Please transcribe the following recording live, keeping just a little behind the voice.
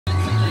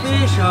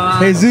fish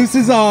on. Jesus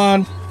is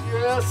on.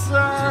 Yes,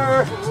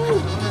 sir.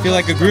 Feel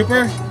like a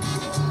grouper?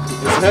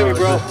 It's heavy,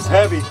 bro. It's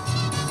heavy.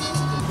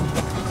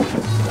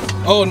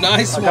 Oh,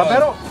 nice one.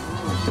 Pero?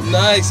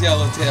 Nice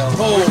yellowtail.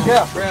 Holy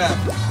Yeah. crap.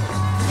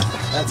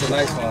 That's a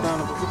nice one.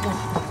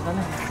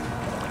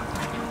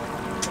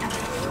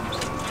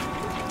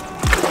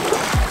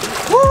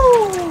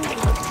 Woo!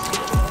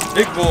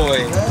 Big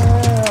boy.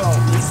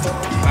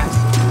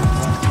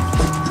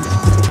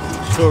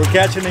 So we're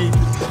catching the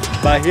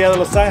Bahia de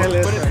Los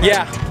Angeles.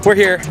 Yeah, we're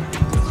here.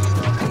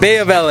 Bay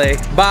of LA,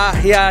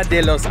 Bahia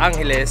de Los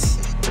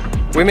Angeles.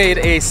 We made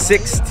a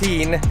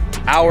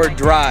 16-hour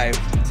drive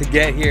to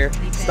get here.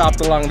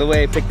 Stopped along the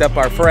way, picked up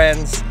our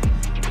friends,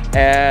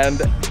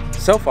 and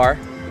so far,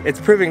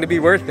 it's proving to be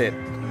worth it.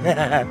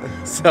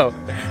 So,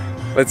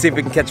 let's see if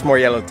we can catch more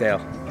yellowtail.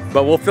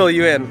 But we'll fill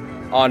you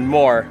in on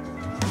more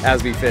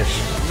as we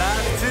fish. Not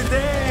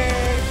today.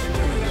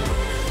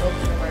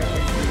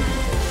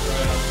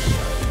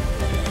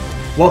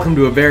 Welcome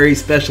to a very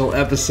special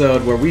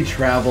episode where we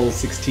travel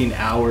 16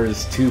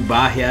 hours to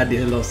Bahia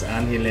de Los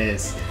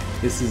Angeles.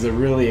 This is a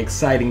really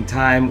exciting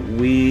time.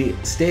 We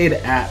stayed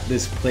at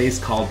this place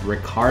called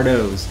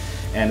Ricardo's,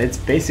 and it's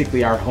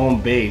basically our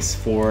home base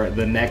for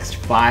the next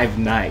 5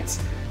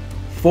 nights.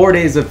 4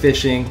 days of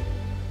fishing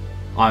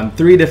on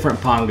 3 different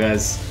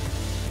pangas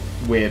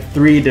with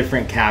 3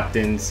 different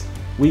captains.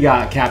 We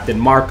got Captain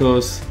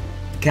Marcos,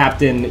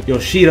 Captain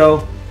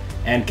Yoshiro,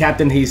 and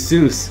Captain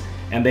Jesus,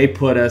 and they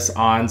put us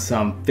on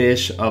some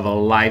fish of a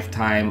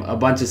lifetime, a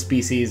bunch of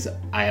species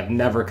I have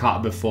never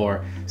caught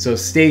before. So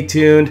stay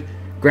tuned,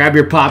 grab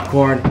your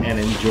popcorn, and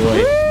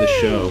enjoy the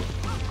show.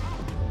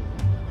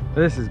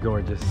 This is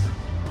gorgeous.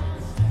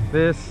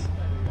 This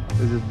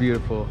is just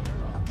beautiful.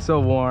 So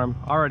warm.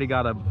 Already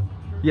got a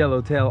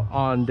yellowtail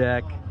on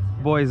deck.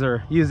 Boys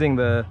are using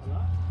the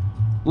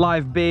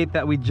live bait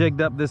that we jigged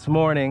up this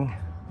morning.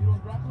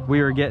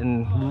 We were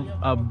getting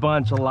a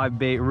bunch of live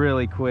bait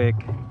really quick.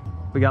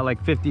 We got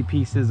like 50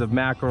 pieces of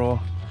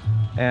mackerel,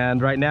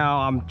 and right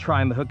now I'm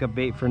trying the hookup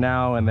bait for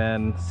now and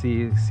then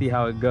see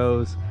how it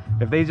goes.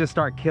 If they just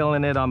start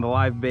killing it on the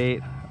live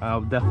bait,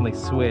 I'll definitely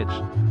switch,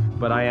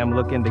 but I am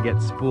looking to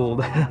get spooled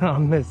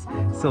on this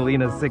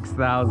Selena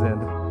 6000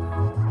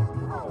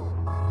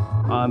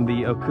 on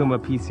the Okuma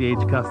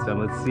PCH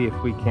Custom. Let's see if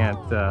we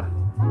can't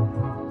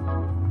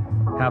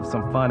have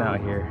some fun out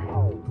here.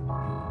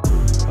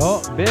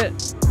 Oh,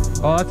 bit.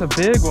 Oh, that's a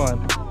big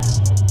one.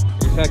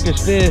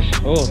 Catfish fish.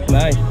 Oh,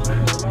 nice.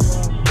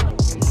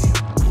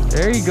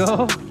 There you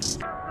go.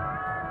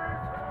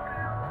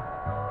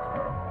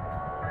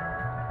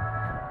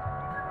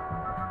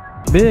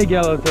 Big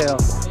yellowtail.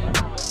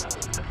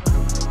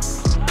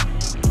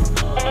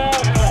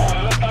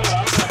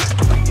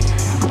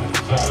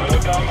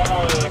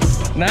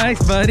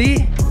 Nice,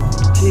 buddy.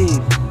 Jeez.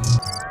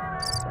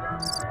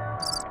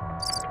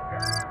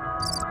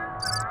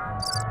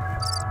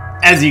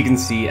 As you can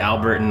see,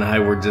 Albert and I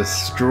were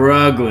just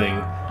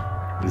struggling,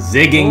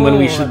 zigging when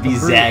we should be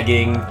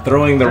zagging,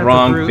 throwing the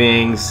wrong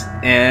things,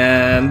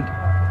 and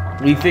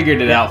we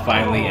figured it out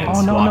finally and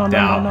swapped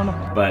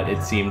out, but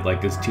it seemed like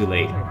it was too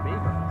late.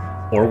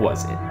 Or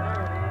was it?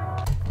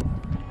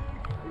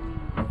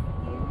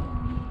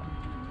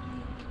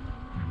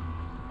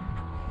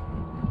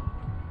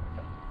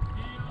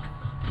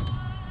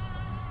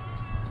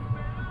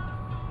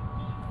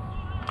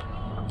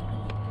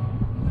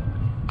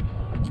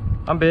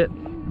 I'm bit.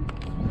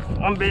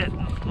 I'm bit.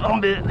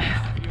 I'm bit.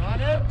 You on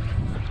it?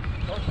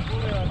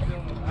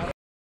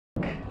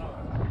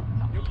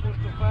 You push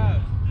too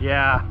fast.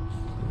 Yeah.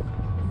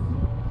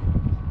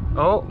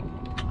 Oh.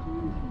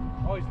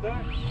 Oh, he's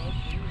there?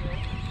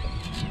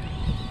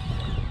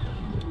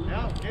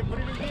 Yeah, okay, put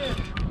it again.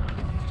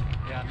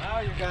 Yeah, now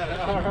you got it.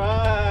 All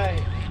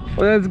right.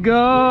 Let's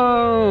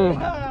go.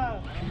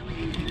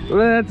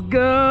 Let's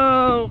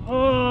go.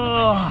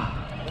 Oh.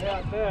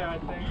 Yeah, there, I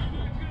think.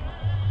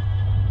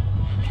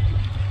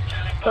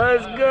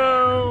 Let's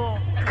go.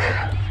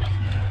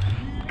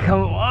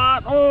 Come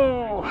on.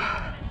 Oh.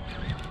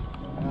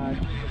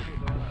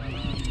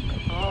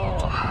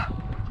 Oh.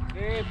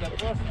 See, the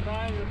first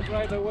time you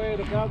try the way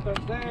to count and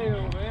say you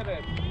hit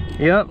it.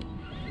 Yep.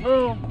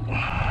 Oh.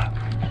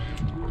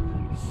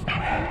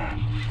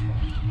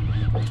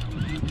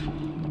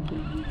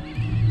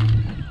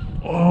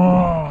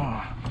 Oh.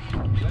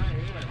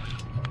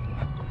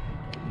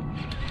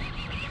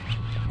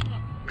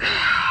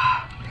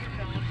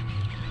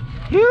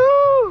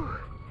 Woo!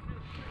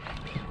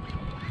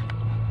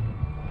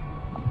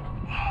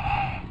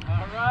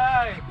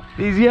 Alright!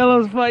 These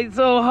yellows fight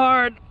so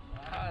hard.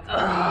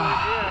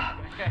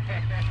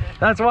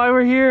 That's why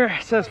we're here,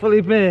 says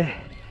Felipe.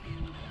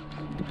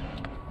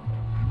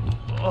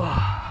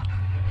 Oh.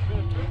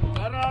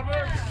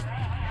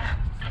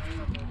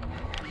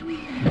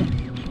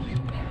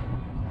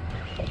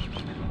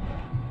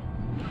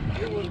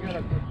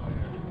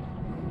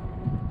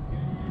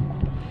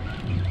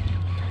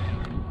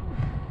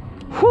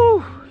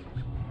 Whew!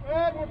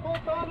 And we're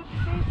both on at the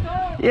same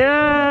time!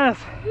 Yes!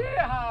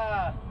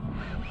 Yeah!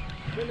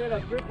 Give me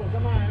a triple,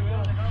 come on.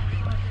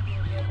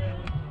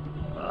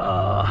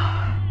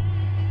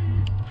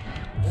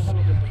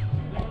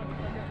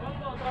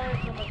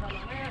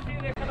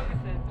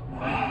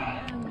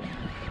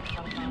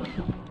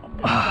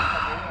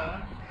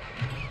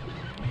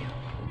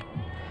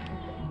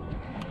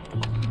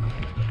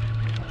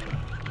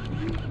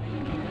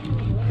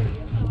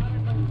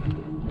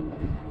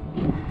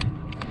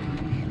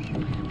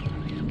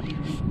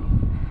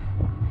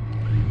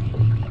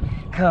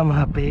 Come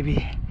up,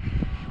 baby.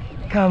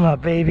 Come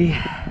up, baby.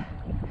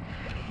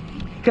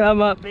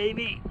 Come up,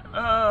 baby.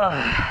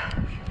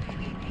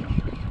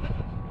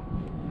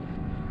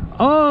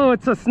 Oh,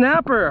 it's a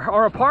snapper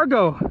or a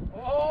pargo.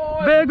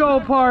 Oh, big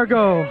old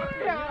pargo.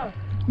 Yeah.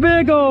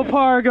 Big old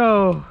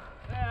pargo.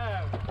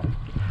 Yeah.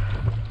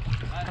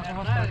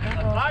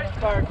 Nice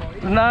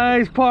pargo.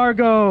 Nice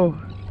pargo.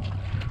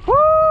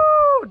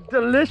 Woo!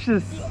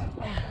 Delicious.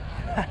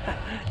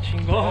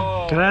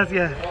 Chingón.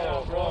 Gracias.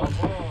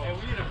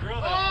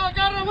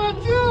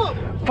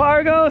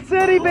 Pargo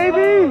City,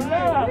 baby!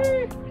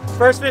 Yeah.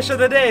 First fish of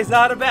the day is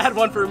not a bad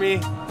one for me.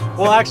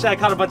 Well, actually, I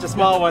caught a bunch of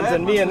small ones,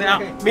 and me and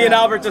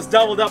Albert just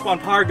doubled up on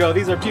pargo.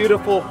 These are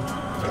beautiful,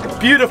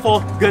 beautiful,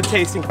 good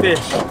tasting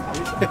fish.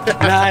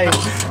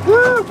 Nice.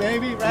 Woo,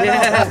 baby! Right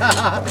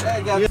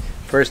yeah.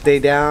 First day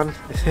down,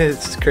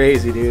 it's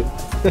crazy, dude.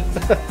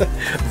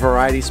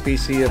 Variety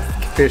species of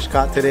fish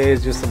caught today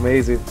is just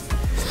amazing.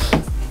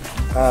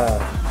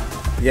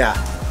 Yeah,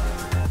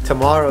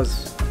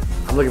 tomorrow's.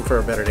 I'm looking for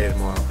a better day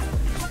tomorrow.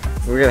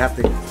 We're gonna have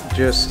to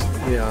just,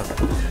 you know,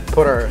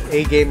 put our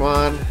A game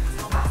on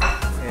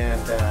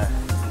and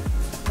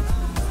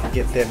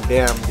get them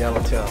damn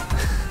yellowtail.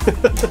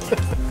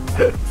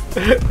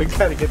 We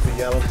gotta get the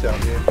yellowtail,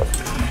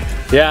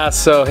 dude. Yeah,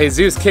 so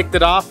Jesus kicked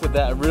it off with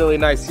that really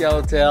nice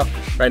yellowtail.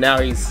 Right now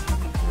he's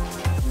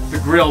the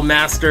grill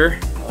master.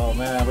 Oh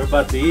man, we're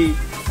about to eat.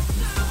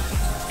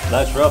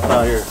 Life's rough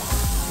out here.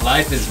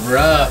 Life is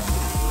rough.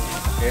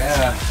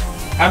 Yeah.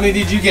 How many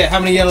did you get? How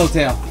many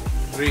yellowtail?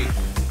 3.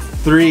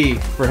 3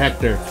 for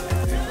Hector.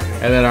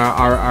 And then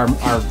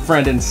our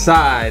friend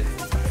inside,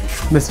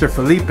 Mr.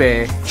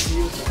 Felipe,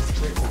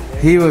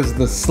 he was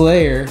the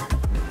slayer.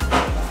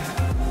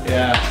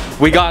 Yeah.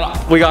 We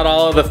got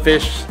all of the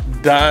fish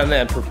done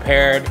and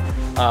prepared,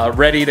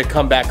 ready to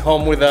come back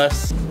home with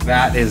us.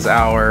 That is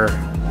our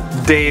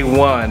day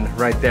 1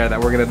 right there that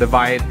we're gonna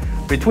divide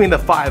between the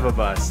 5 of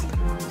us.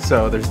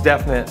 So there's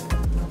definite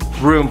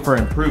room for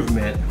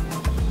improvement.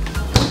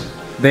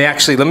 They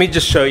actually, let me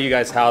just show you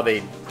guys how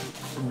they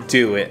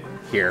do it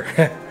here.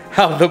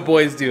 How the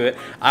boys do it.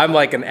 I'm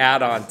like an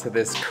add-on to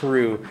this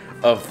crew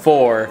of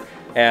 4,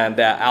 and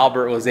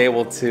Albert was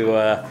able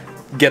to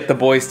get the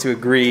boys to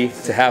agree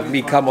to have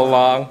me come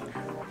along.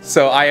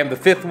 So I am the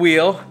 5th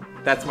wheel.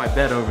 That's my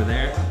bed over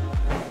there.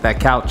 That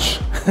couch.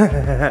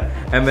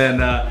 And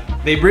then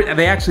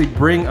they actually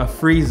bring a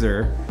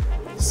freezer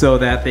so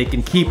that they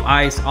can keep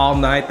ice all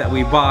night that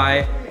we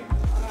buy.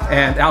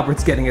 And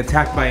Albert's getting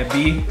attacked by a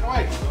bee.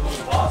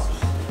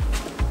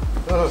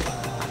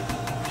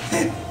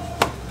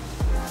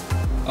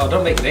 Oh,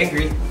 don't make it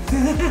angry.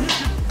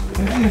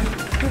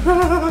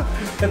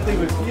 That thing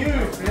was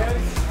huge,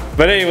 man.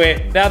 But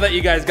anyway, now that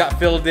you guys got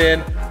filled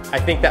in, I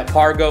think that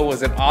pargo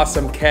was an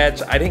awesome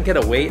catch. I didn't get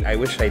a weight, I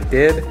wish I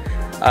did.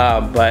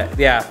 But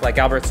yeah, like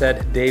Albert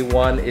said, day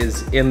 1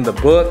 is in the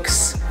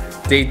books.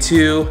 Day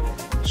 2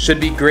 should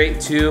be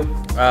great too.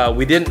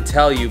 We didn't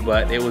tell you,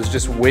 but it was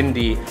just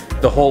windy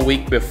the whole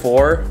week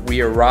before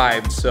we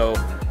arrived. So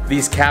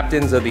these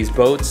captains of these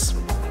boats,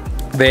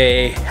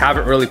 they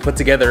haven't really put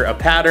together a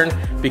pattern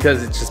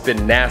because it's just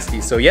been nasty.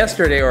 So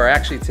yesterday, or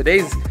actually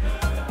today's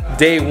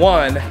day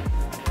 1,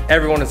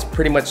 everyone is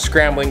pretty much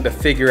scrambling to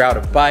figure out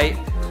a bite,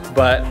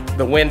 but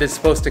the wind is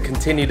supposed to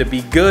continue to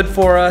be good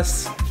for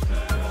us,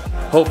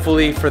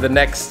 hopefully for the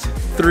next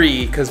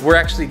 3, because we're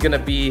actually gonna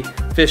be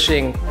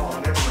fishing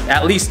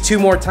at least 2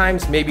 more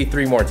times, maybe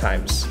 3 more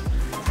times.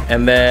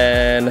 And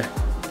then,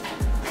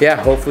 yeah,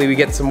 hopefully we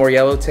get some more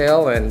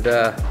yellowtail, and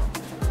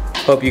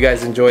hope you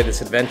guys enjoy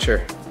this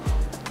adventure.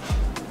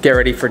 Get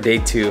ready for day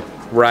 2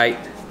 right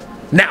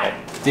now.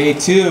 Day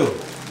 2.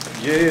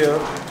 Yeah.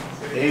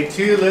 Day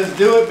 2, let's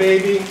do it,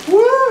 baby.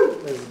 Woo!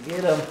 Let's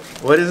get them.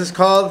 What is this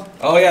called?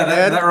 Oh yeah,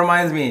 that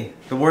reminds me.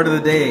 The word of the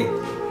day.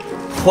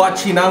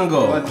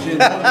 Huachinango.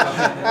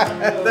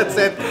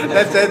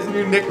 That's Ed's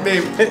new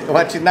nickname,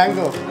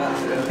 Huachinango.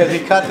 Because he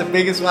caught the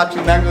biggest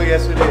Huachinango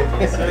yesterday.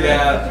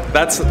 Yeah,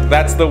 that's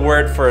the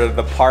word for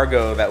the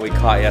pargo that we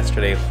caught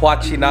yesterday.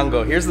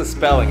 Huachinango. Here's the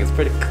spelling. It's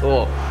pretty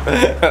cool.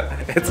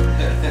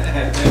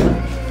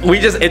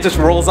 It just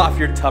rolls off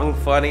your tongue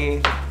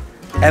funny.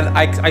 And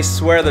I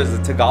swear there's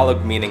a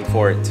Tagalog meaning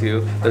for it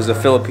too. There's a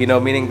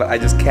Filipino meaning, but I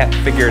just can't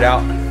figure it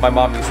out. My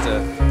mom used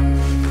to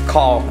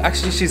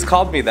actually she's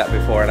called me that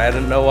before and I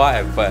didn't know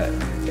why, but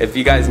if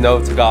you guys know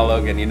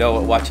Tagalog and you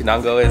know what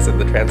Huachinango is in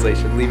the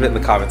translation, leave it in the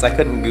comments. I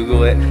couldn't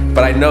Google it,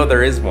 but I know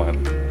there is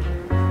one.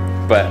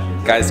 But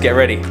guys, get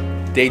ready.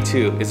 Day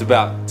 2 is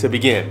about to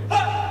begin.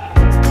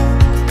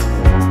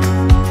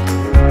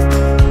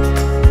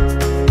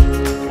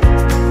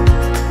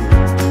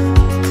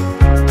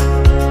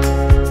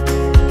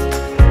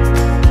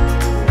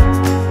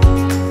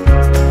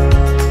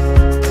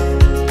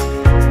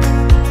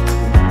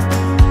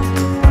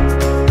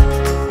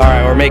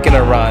 We're making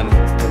a run.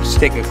 We're just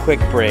taking a quick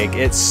break.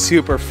 It's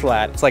super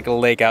flat. It's like a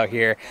lake out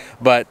here.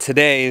 But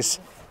today's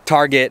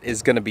target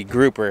is gonna be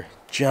grouper,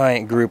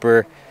 giant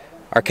grouper.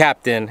 our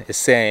captain is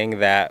saying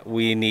that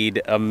we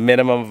need a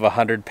minimum of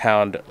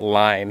 100-pound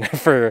line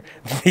for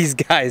these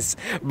guys,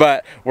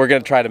 but we're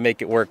gonna try to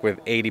make it work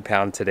with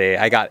 80-pound today.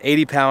 I got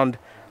 80-pound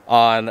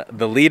on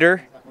the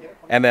leader,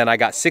 and then I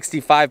got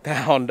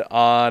 65-pound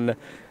on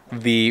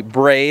the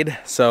braid,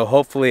 so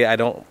hopefully I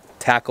don't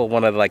tackle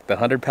one of like the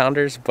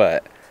 100-pounders,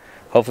 but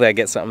hopefully I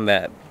get something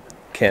that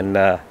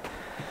can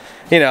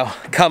you know,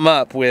 come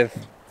up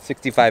with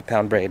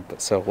 65-pound braid.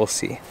 But so we'll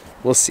see,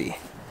 we'll see.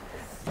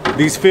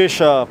 These fish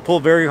pull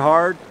very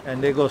hard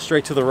and they go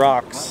straight to the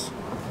rocks,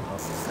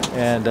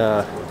 and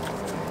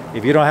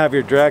if you don't have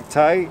your drag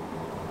tight,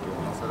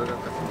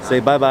 say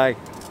bye-bye.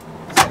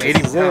 80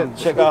 This is it.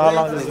 Check out how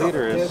long this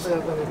leader is.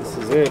 This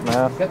is it,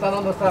 man.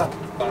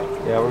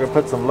 Yeah, we're gonna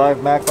put some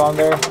live mac on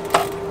there.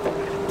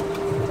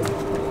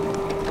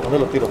 A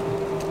little tiro.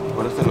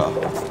 Por este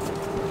lado.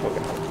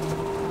 Okay.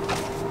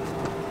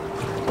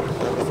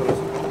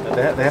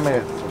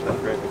 Déjame.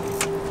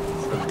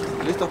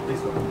 Listo.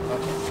 Listo.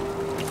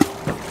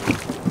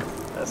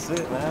 That's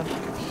it, man.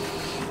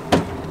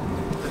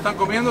 ¿Están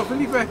comiendo,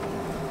 Felipe?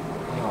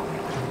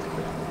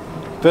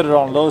 Put it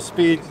on low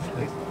speed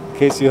in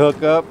case you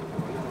hook up.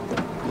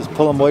 Just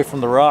pull them away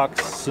from the rocks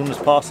as soon as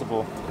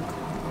possible.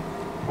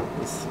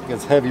 This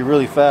gets heavy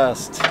really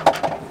fast.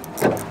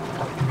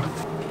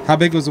 How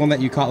big was the one that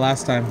you caught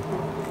last time?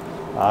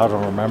 I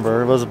don't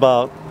remember. It was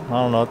about, I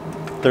don't know,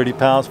 30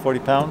 pounds, 40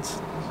 pounds.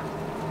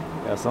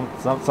 Yeah, some.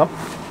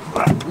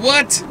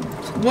 What?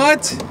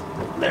 What?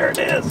 There it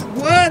is.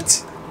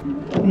 What?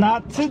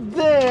 Not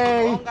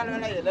today.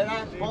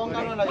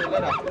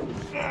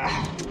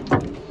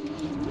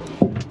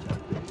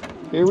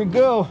 Here we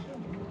go.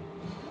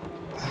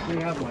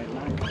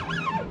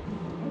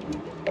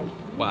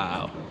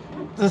 Wow.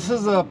 This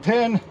is a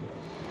Penn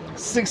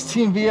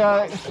 16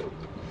 VI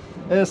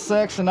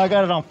SX, and I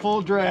got it on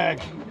full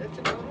drag.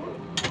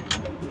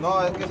 No,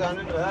 es que se van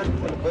a enredar, se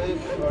puede ir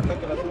ahorita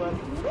que la suban.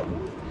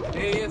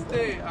 Me lo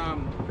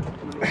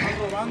están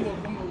robando,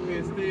 como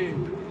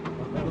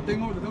lo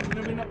tengo que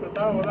tener bien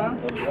apretado, ¿verdad?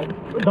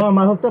 No, am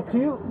I hooked up to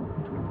you?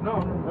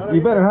 No.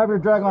 You better have your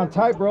drag on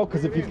tight, bro,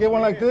 because if you get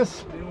one like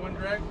this. They want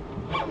drag?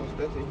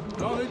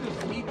 No, they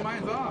just eat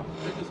mine off.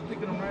 They're just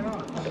picking them right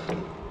off.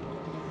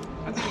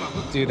 I think my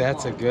hook. Dude,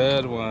 that's a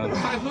good one. What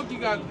size hook you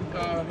got,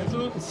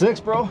 Jesus? 6,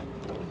 bro.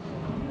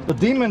 The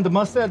demon, the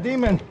Mustad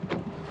demon.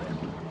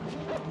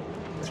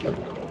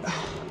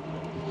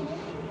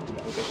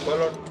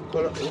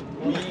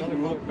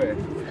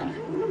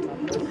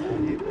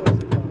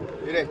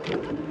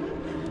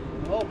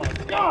 Oh my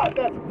God,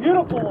 that's a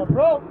beautiful one,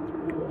 bro.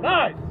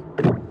 Nice.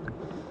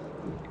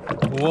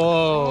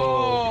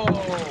 Whoa. Oh,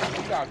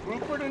 we got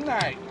grouper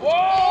tonight. Whoa!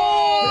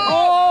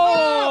 Oh!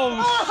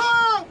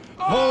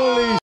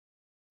 Holy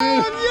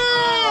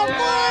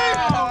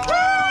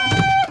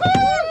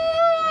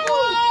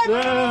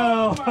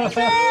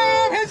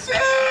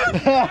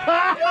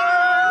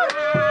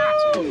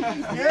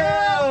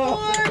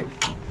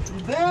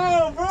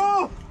damn, bro!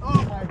 Oh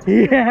my God.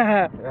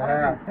 Yeah.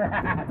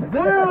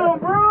 Damn,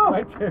 bro!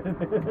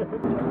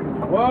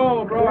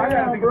 Whoa, bro! I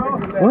gotta take a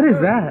picture of that. What is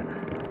that?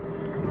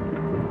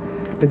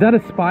 Is that a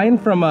spine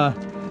from a?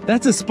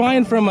 That's a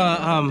spine from a.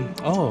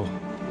 Oh.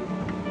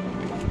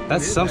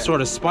 That's some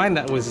sort of spine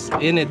that was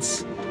in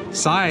its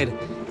side.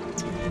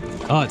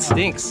 Oh, it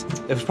stinks.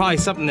 It was probably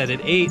something that it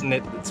ate and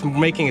it's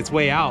making its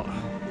way out.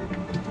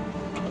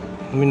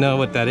 Let me know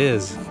what that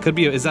is. Could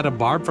be. Is that a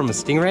barb from a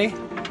stingray?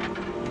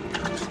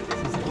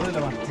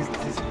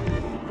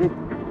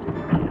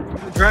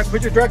 Drag,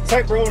 put your drag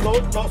tight, bro. Low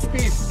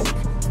speed.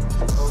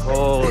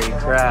 Holy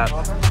crap.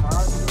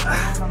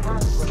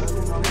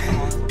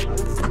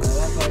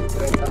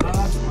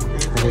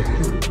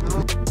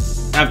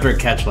 After a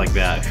catch like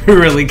that, who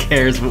really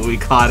cares what we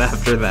caught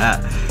after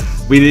that?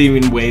 We didn't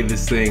even weigh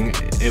this thing.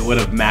 It would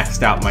have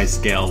maxed out my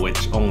scale,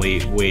 which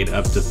only weighed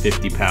up to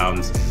 50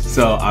 pounds.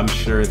 So I'm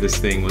sure this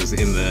thing was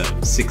in the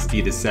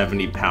 60 to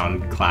 70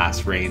 pound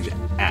class range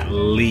at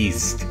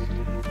least.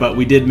 But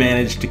we did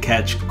manage to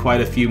catch quite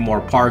a few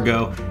more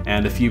pargo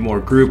and a few more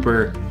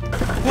grouper.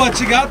 What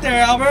you got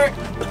there, Albert?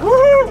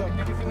 Woo!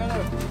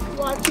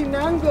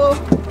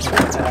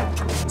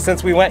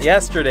 Since we went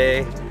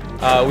yesterday,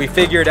 we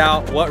figured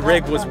out what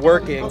rig was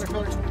working,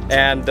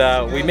 and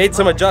we made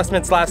some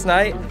adjustments last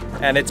night,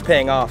 and it's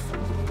paying off.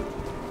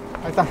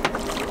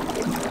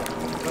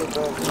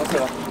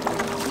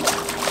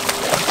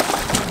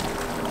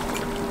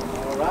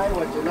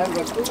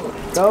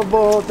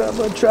 Double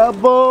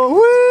trouble.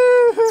 Woo!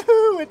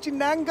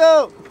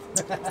 Wachinango.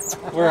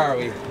 Where are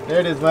we? There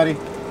it is, buddy.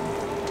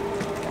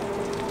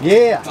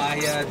 Yeah.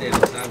 Bahia de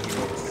Los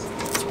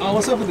Angeles. Oh,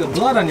 what's up with the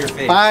blood on your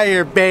face?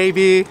 Fire,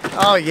 baby.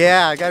 Oh,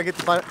 yeah. I got to get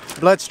the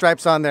blood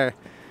stripes on there.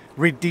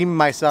 Redeem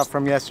myself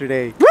from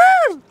yesterday.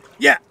 Woo!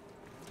 Yeah.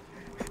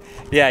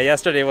 Yeah,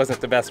 yesterday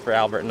wasn't the best for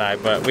Albert and I,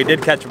 but we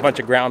did catch a bunch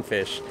of ground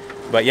fish.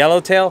 But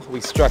yellowtail,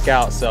 we struck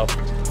out, so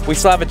we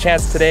still have a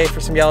chance today for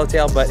some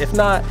yellowtail, but if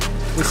not,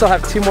 we still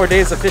have 2 more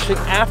days of fishing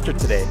after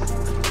today.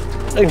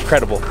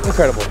 Incredible,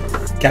 incredible.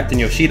 Captain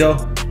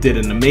Yoshido did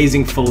an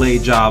amazing fillet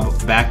job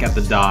back at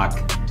the dock.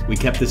 We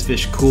kept this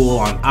fish cool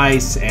on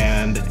ice,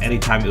 and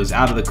anytime it was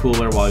out of the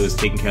cooler while he was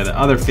taking care of the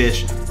other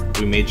fish,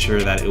 we made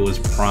sure that it was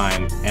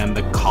prime, and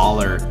the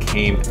collar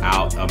came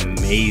out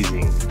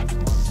amazing.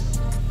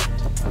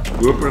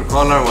 Grouper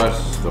collar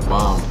was the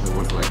bomb. It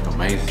was like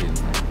amazing.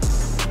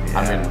 Yeah.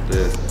 I mean,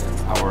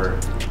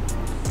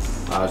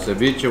 our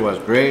ceviche was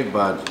great,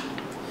 but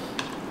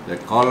the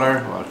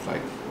collar was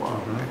like,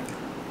 wow.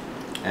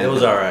 And it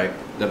was alright.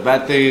 The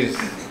bad thing is,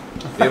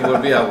 it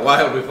would be a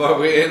while before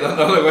we ate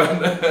another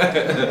one.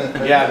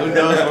 Yeah, who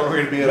knows when we're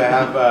gonna be able to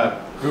have a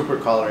grouper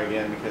collar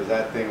again, because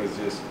that thing was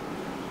just,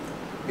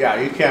 yeah,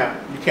 you can't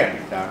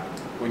beat that.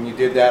 When you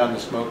did that on the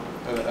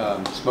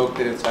smoked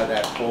it inside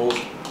that hole.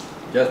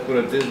 Just put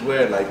it this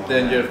way, like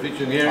 10 years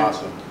fishing here.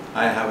 Awesome.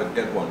 I haven't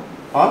get one.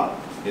 Huh?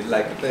 It's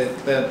like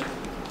 10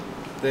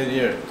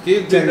 years.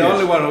 He's been the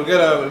only one who get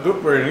a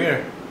grouper in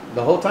here.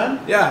 The whole time?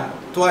 Yeah,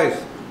 twice.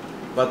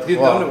 But he's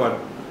the Wow. only one.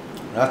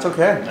 That's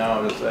okay.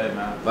 No, the same,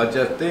 man. But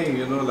just think,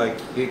 you know, like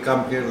he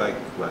come here like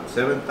what,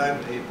 7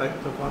 times, 8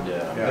 times so far?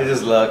 Yeah. Yeah. It's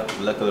just luck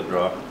of the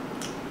draw.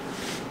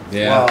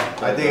 Yeah. Well,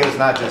 I think it was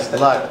not just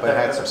luck, but it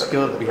had some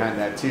skill behind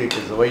that too,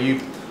 because the way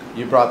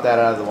you brought that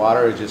out of the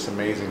water is just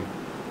amazing.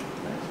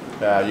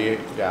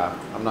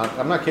 I'm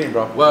not kidding,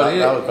 bro. Well,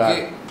 that was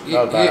bad.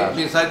 That was bad.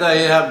 besides that,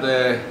 he have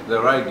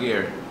the right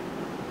gear.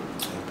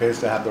 It pays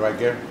to have the right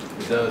gear.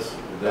 It does.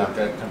 Yeah.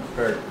 Get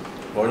compared.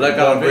 Or like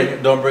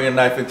Don't bring a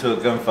knife into a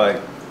gunfight.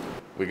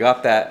 We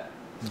got that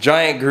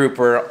giant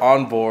grouper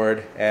on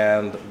board,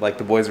 and like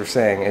the boys were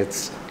saying,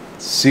 it's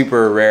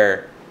super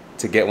rare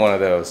to get one of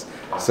those.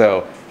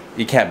 So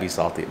you can't be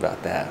salty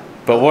about that.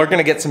 But we're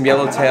gonna get some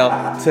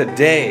yellowtail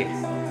today.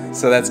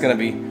 So that's gonna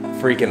be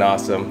freaking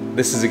awesome.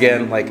 This is,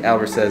 again, like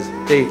Albert says,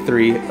 day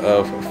 3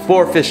 of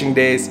 4 fishing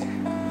days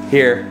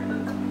here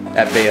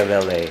at Bay of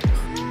LA.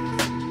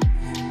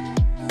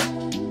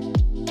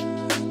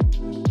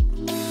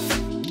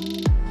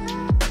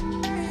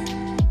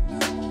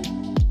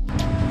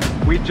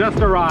 We just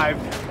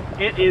arrived.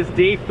 It is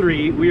day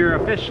 3. We are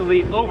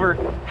officially over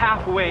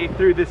halfway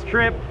through this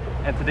trip,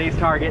 and today's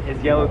target is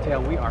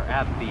yellowtail. We are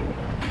at the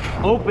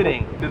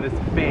opening to this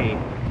bay,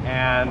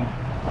 and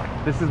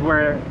this is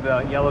where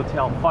the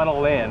yellowtail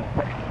funnel in,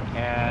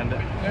 and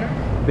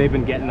they've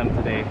been getting them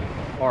today,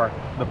 or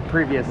the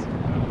previous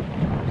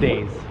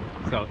days.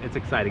 So it's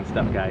exciting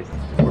stuff, guys.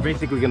 We're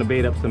basically gonna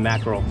bait up some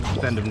mackerel,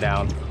 send them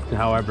down to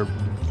however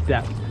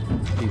depth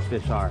these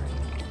fish are.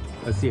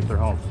 Let's see if they're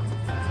home.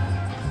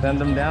 Send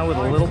them down with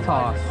a little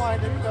toss. There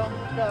you go.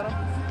 You got them.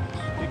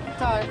 Take your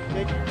time.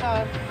 Take your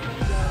time.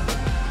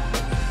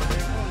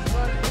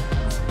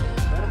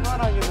 Let them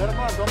run on you. Let them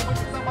run. Don't put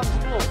yourself on the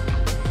spool.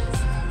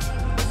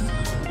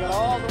 You got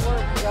all the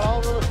work. You got all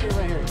the real estate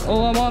right here.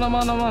 Oh, I'm on.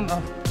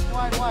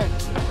 Wide.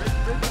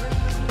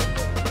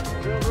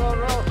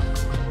 Roll.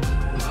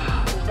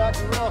 Pull back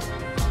and roll.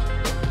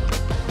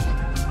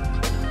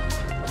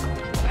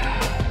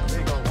 There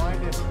you go.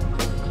 Wind it.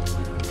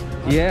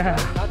 Yeah.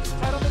 Not too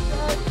tight on this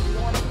guy. You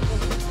don't want to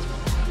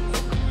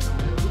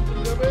a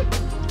little bit.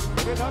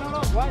 Okay, no.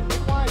 Wide.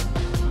 Keep wide.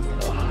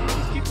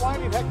 Just keep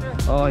winding, Hector.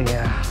 Oh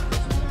yeah.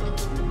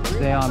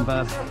 Stay on,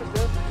 bud.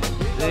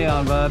 Stay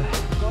on, bud.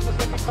 Don't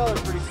miss any color,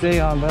 pretty. Stay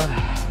on, bud.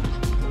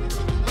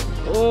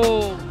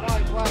 Oh.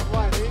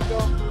 Wide. There you go.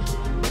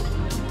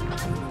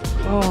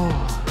 Oh.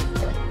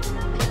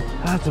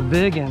 That's a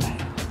big one.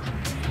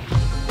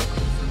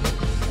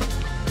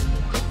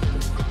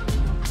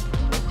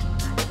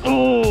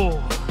 Oh.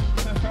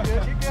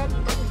 You're good.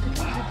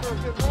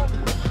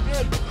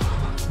 Good.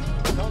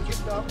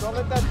 Don't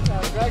let that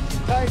drag too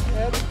tight,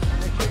 Ed.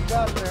 Make sure you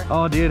got it there.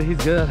 Oh, dude,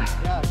 he's good.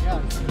 Yeah.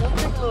 It'll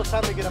take a little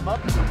time to get him up.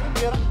 You'll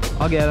get him.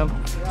 I'll get him.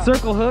 Yeah.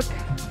 Circle hook.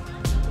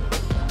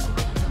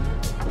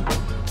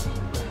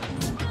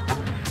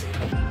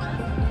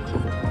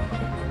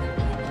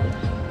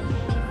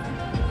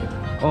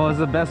 Oh, it's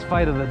the best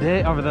fight of the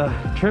day, of the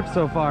trip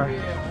so far.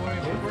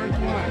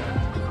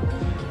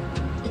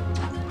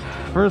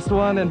 First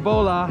one in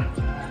Bola.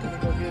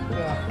 Go get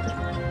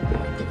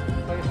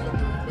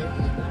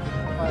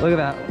placed. Look at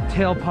that,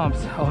 tail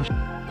pumps. Oh,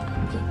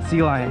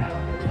 sea lion.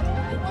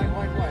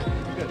 Wide.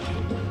 Good.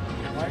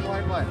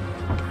 Wide.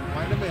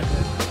 Wind him in.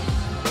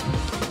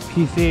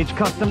 PCH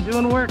Custom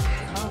doing work.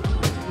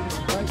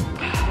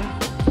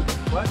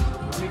 What?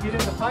 When you get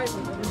in the pipe,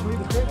 when you leave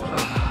the fish.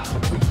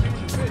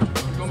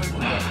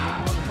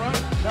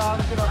 No, I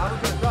was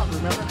gonna drop,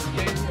 remember?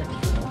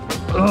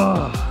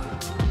 Ugh.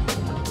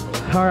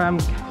 All right, I'm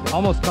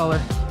almost color.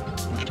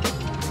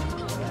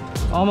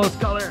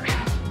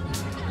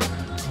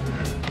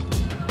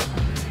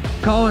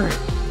 Color.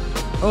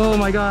 Oh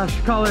my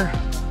gosh, color.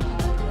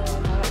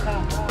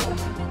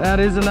 That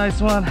is a nice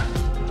one.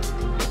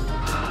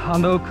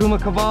 On the Okuma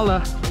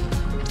Kavala.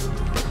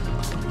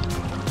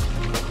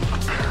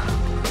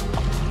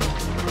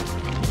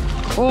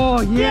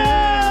 Oh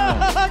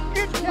yeah!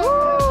 Good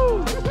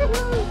job!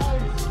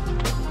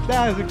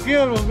 That was a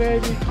good one,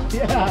 baby.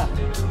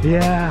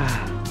 Yeah.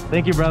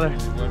 Thank you, brother.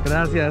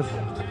 Gracias.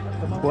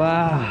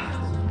 Wow.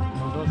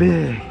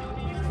 Big.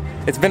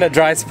 It's been a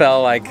dry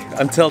spell, like,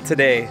 until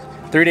today.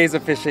 3 days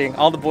of fishing.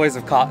 All the boys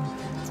have caught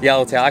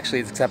yellowtail, actually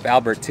except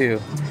Albert too.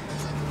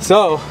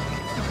 So,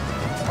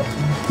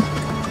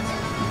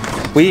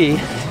 we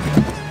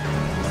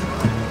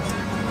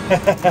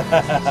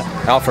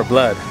out for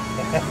blood.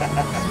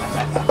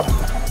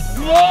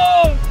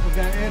 Whoa! We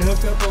got Ed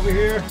hooked up over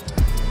here.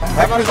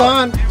 Hector's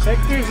on.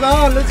 Hector's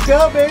on. Let's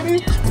go,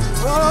 baby.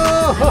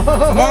 Whoa!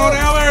 Come on,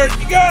 Albert.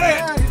 You got it.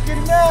 Yeah, he's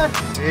getting mad.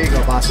 There you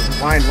go, boss.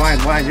 Wine.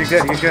 You're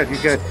good.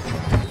 You're good.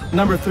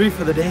 Number 3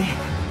 for the day.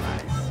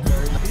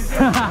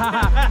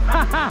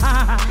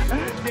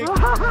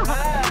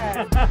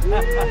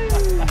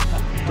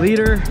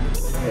 Leader.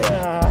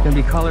 Gonna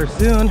be color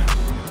soon.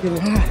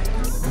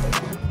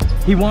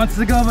 He wants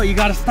to go, but you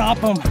gotta stop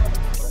him.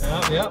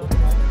 Yep.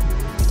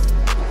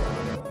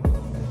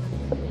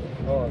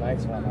 Oh,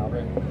 nice one,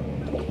 Albert.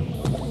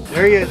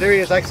 There he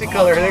is. I see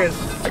color. There he is.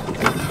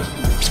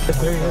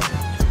 There he is.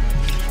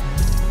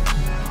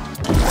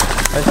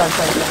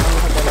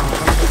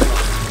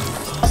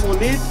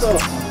 Bonito.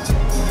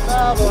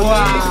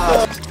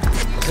 Wow.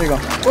 There you go.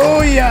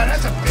 Oh yeah,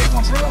 that's a big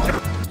one, bro.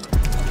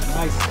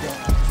 Nice.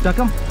 Stuck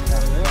him?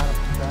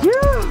 Yeah,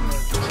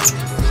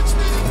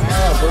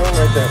 bro,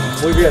 right there.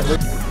 Muy bien.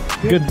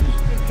 Good.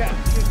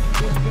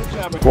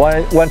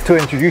 Want to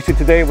introduce you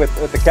today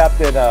with the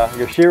captain,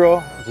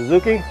 Yoshiro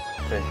Suzuki.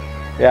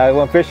 Yeah, I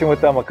went fishing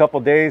with them a couple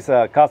days.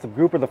 Caught some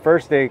grouper the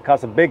first day, caught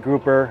some big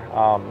grouper.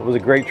 It was a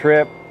great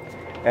trip.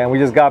 And we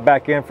just got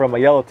back in from a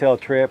yellowtail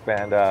trip,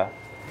 and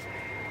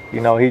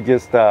you know, he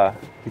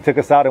took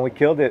us out and we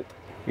killed it.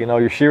 You know,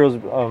 Yoshiro's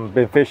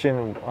been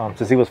fishing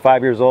since he was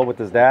 5 years old with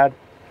his dad,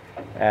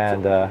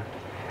 and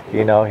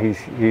you know, he's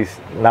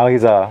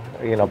a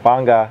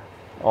panga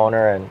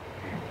owner, and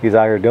he's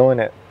out here doing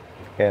it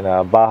in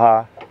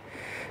Bahia,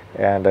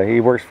 and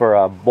he works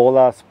for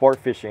Bola Sport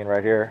Fishing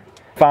right here.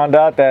 Found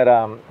out that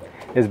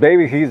his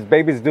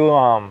baby's due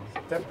in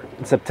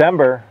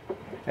September,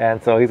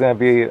 and so he's going to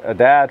be a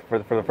dad for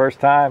the first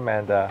time,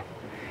 and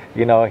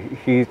you know,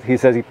 he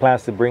says he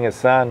plans to bring his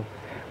son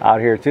out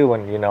here too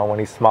when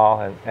he's small,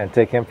 and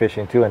take him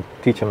fishing too and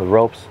teach him the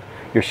ropes.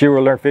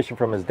 Yoshiro learned fishing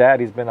from his dad.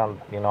 He's been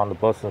on the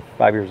boat since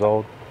 5 years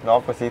old.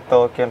 No, pues sí,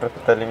 todos quieren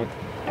respetar el límite.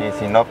 Y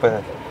si no,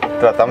 pues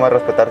tratamos de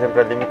respetar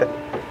siempre el límite.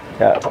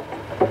 Yeah.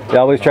 They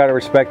always try to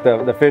respect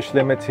the fish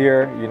limits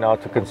here, you know,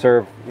 to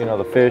conserve,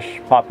 the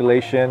fish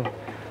population,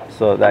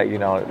 so that,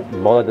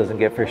 Bola doesn't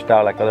get fished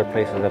out like other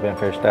places have been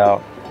fished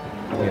out.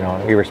 You know,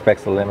 he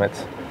respects the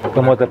limits.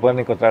 ¿Cómo te pueden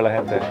encontrar la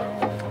gente?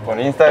 Por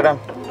Instagram,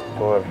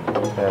 por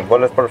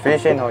Bola Sport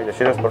Fishing o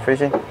Yoshiro Sport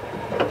Fishing.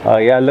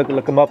 Yeah,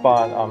 look them up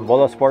on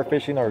Bola Sport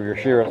Fishing or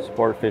Yoshiro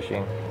Sport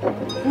Fishing.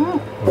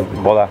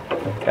 Bola.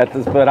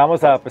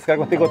 Esperamos a pescar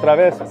contigo otra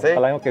vez, sí,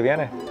 el año que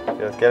viene. Si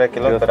Dios quiere, aquí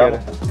lo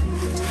esperamos.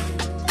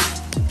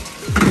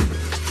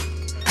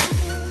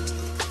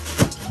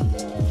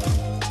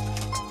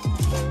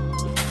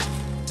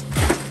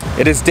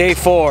 It is day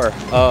 4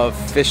 of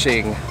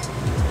fishing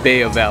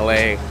Bay of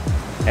LA,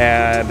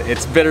 and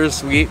it's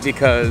bittersweet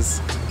because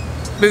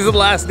this is the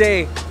last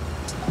day.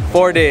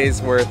 4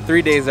 days where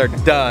 3 days are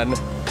done,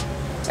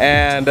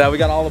 and we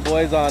got all the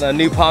boys on a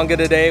new panga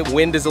today.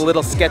 Wind is a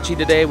little sketchy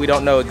today. We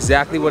don't know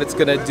exactly what it's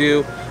gonna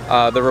do.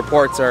 The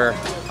reports are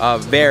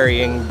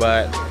varying,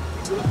 but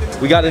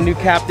we got a new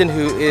captain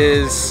who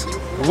is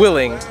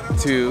willing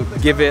to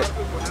give it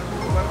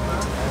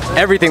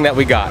everything that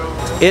we got.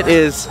 It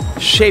is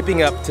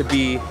shaping up to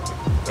be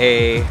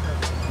a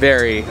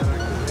very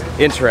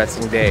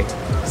interesting day.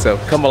 So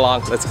come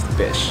along, let's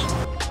fish.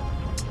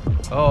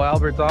 Oh,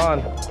 Albert's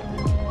on.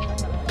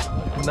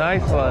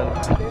 Nice one.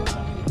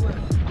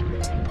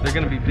 They're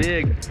gonna be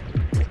big.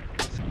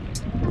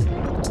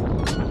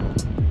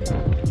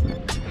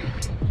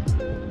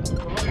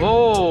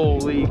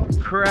 Holy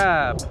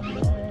crap.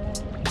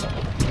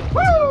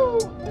 Woo!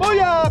 Oh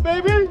yeah,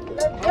 baby!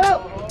 Let's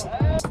go!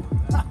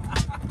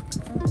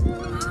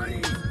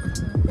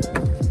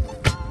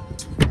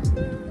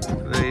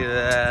 Look at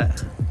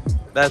that.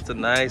 That's a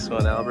nice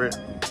one, Albert.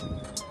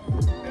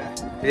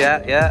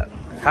 Yeah.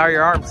 How are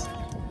your arms?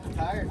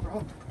 Tired,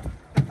 bro.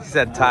 He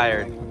said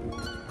tired.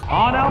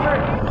 On,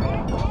 Albert!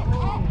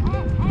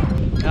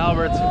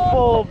 Albert's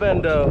full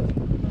bendo.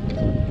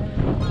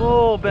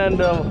 Full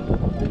bendo.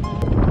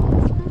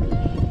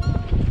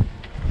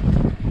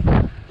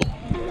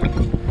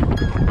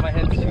 My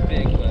head's too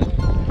big, but...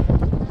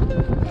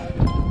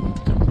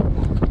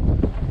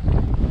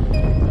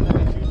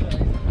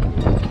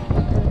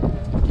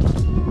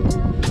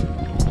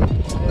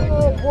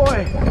 Oh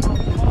boy!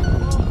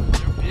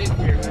 Big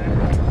here, man.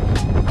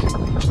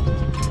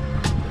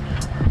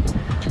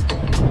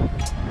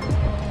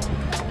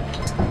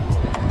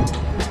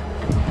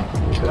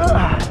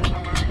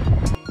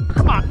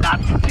 Come on, not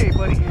today,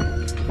 buddy.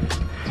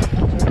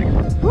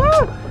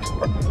 Woo!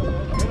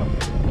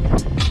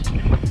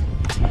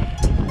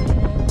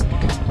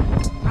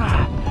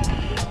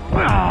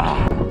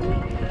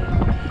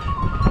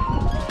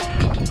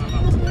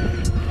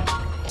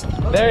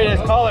 There he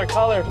is, collar.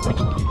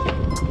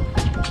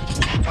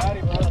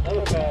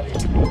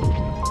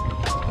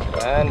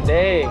 And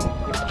day.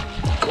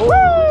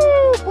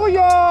 Woo!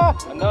 Booyah!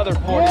 Another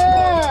 40.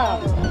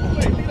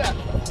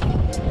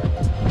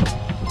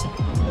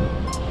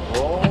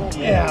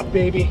 Yeah,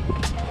 baby.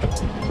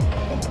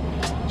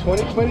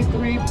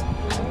 2023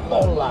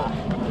 Bola.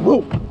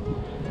 Woo!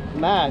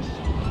 Nice.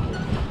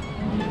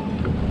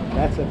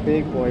 That's a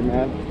big boy,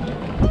 man.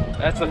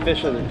 That's the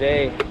fish of the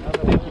day.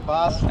 Thank you,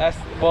 boss. That's,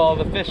 well,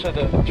 the fish of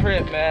the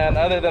trip, man,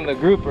 other than the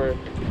grouper.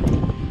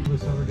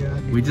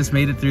 We just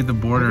made it through the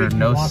border,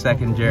 no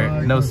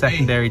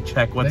secondary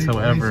check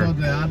whatsoever. Look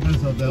at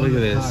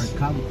this.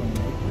 A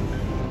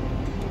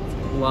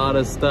lot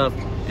of stuff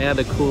and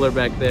a cooler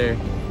back there.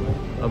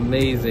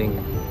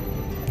 Amazing.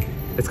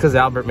 It's because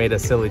Albert made a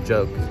silly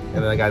joke and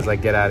then the guy's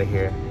like, get out of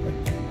here.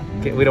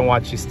 We don't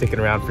want you sticking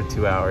around for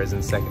 2 hours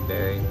in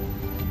secondary.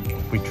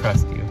 We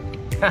trust you.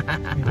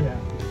 Yeah.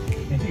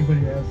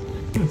 Anybody else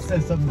who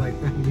says something like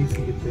that needs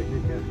to get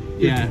taken.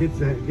 Yeah.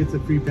 Gets a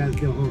free pass,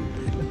 go home.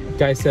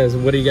 Guy says,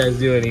 what are you guys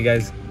doing? You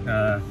guys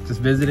just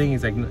visiting?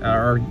 He's like,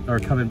 or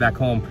coming back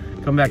home.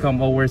 Come back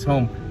home. Oh, where's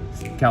home?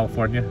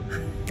 California.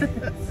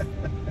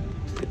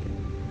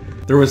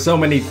 There were so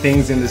many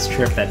things in this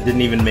trip that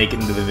didn't even make it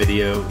into the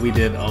video. We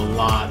did a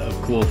lot of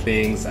cool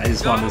things. I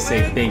just wanted to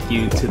say thank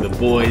you to the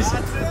boys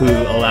who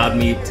allowed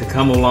me to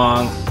come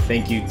along.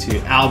 Thank you to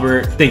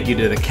Albert. Thank you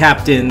to the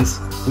captains.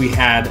 We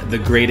had the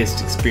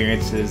greatest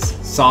experiences,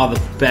 saw the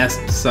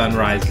best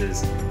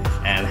sunrises,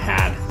 and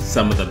had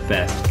some of the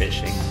best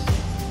fishing.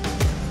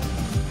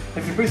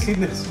 Have you ever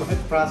seen this much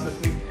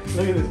processing?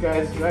 Look at this,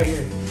 guys, right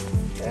here.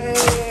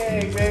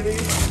 Hey, baby.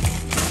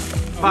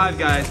 5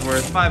 guys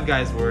worth, 5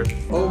 guys worth.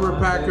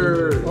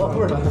 Overpackers.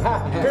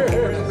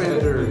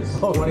 Overpackers.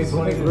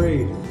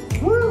 2023.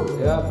 Woo!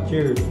 Yeah,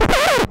 cheers.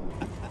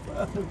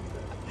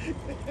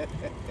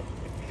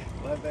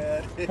 My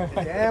bad.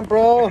 Damn,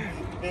 bro.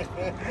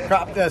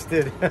 Crop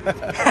dusted.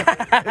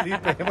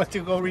 Felipe went to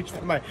go reach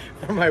for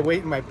my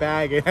weight in my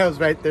bag, and I was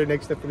right there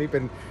next to Felipe,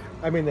 and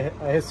I mean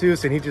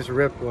Jesus, and he just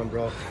ripped one,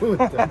 bro.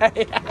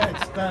 That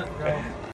stunt, bro.